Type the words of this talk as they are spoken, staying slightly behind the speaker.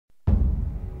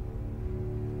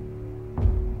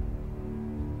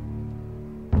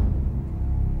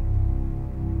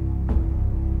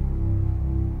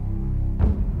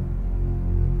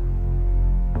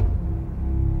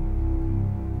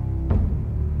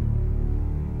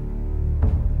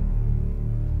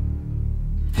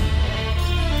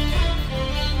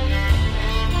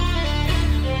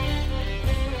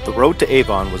Road to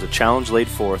Avon was a challenge laid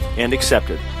forth and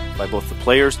accepted by both the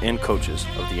players and coaches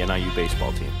of the NIU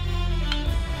baseball team.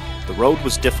 The road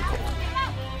was difficult.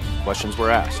 Questions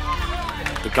were asked.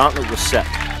 The gauntlet was set.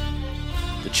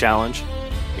 The challenge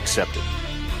accepted.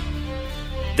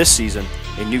 This season,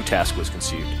 a new task was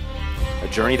conceived. A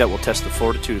journey that will test the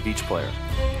fortitude of each player.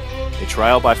 A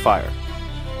trial by fire,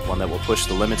 one that will push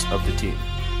the limits of the team.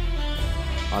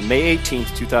 On May 18,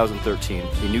 2013,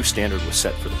 a new standard was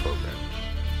set for the program.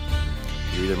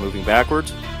 You're either moving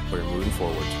backwards or you're moving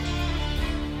forwards.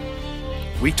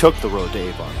 We took the road to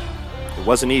Avon. It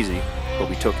wasn't easy, but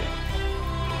we took it.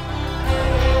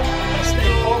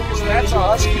 Stay focused. That's a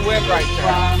Husky win right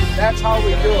there. That's how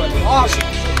we do it. Awesome.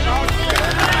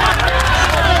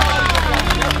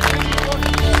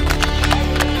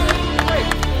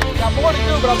 We got more to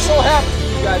do, but I'm so happy for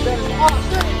you guys. That is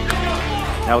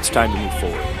awesome. Now it's time to move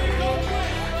forward.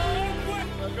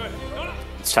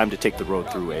 It's time to take the road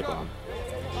through Avon.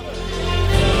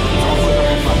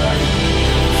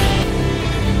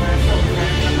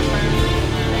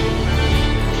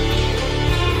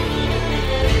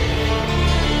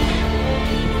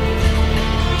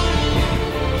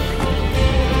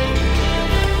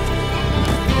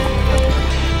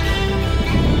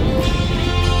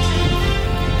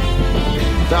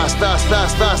 Fast, fast,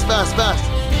 fast, fast, fast, fast.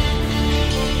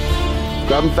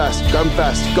 Grab him fast, grab him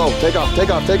fast. Go, take off, take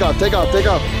off, take off, take off, take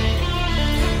off.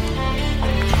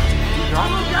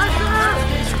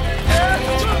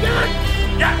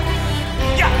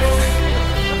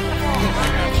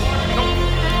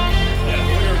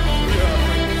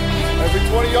 Every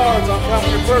 20 yards, I'm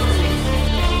counting your purpose.